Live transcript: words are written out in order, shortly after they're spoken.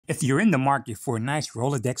If you're in the market for a nice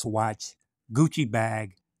Rolodex watch, Gucci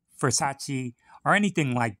bag, Versace, or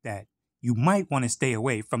anything like that, you might want to stay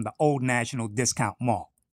away from the Old National Discount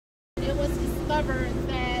Mall. It was discovered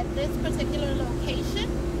that this particular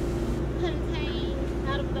location contains,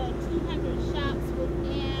 out of the 200 shops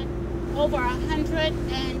within, over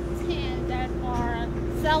 110 that are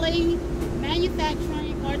selling,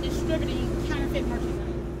 manufacturing, or distributing counterfeit merchandise.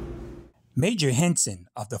 Major Henson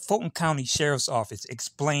of the Fulton County Sheriff's Office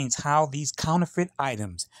explains how these counterfeit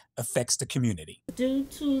items affects the community. Due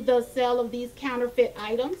to the sale of these counterfeit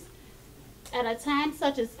items, at a time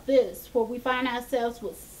such as this, where we find ourselves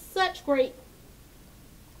with such great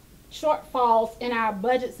shortfalls in our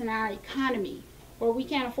budgets and our economy, where we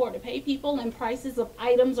can't afford to pay people and prices of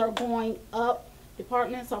items are going up,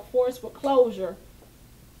 departments are forced with closure,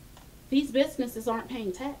 these businesses aren't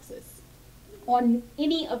paying taxes on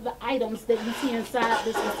any of the items that you see inside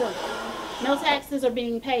this facility. No taxes are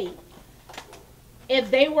being paid.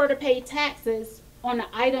 If they were to pay taxes on the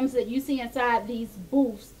items that you see inside these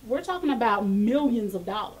booths, we're talking about millions of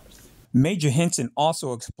dollars. Major Henson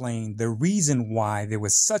also explained the reason why there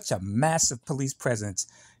was such a massive police presence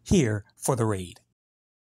here for the raid.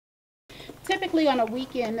 Typically on a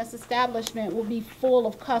weekend, this establishment will be full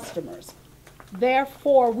of customers.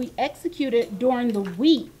 Therefore, we execute it during the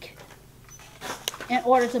week in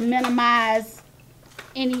order to minimize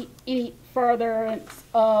any further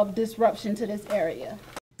of disruption to this area.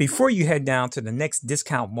 Before you head down to the next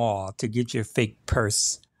discount mall to get your fake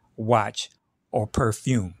purse, watch, or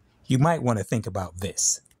perfume, you might want to think about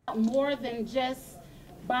this. More than just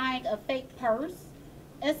buying a fake purse,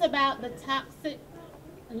 it's about the toxic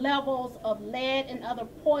levels of lead and other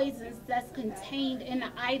poisons that's contained in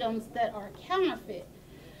the items that are counterfeit.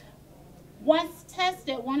 Once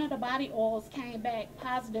tested, one of the body oils came back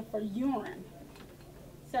positive for urine.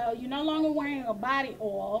 So you're no longer wearing a body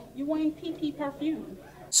oil, you're wearing PP perfume.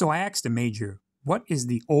 So I asked the Major, what is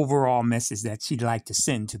the overall message that she'd like to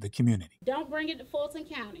send to the community? Don't bring it to Fulton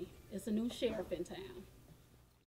County. It's a new sheriff in town.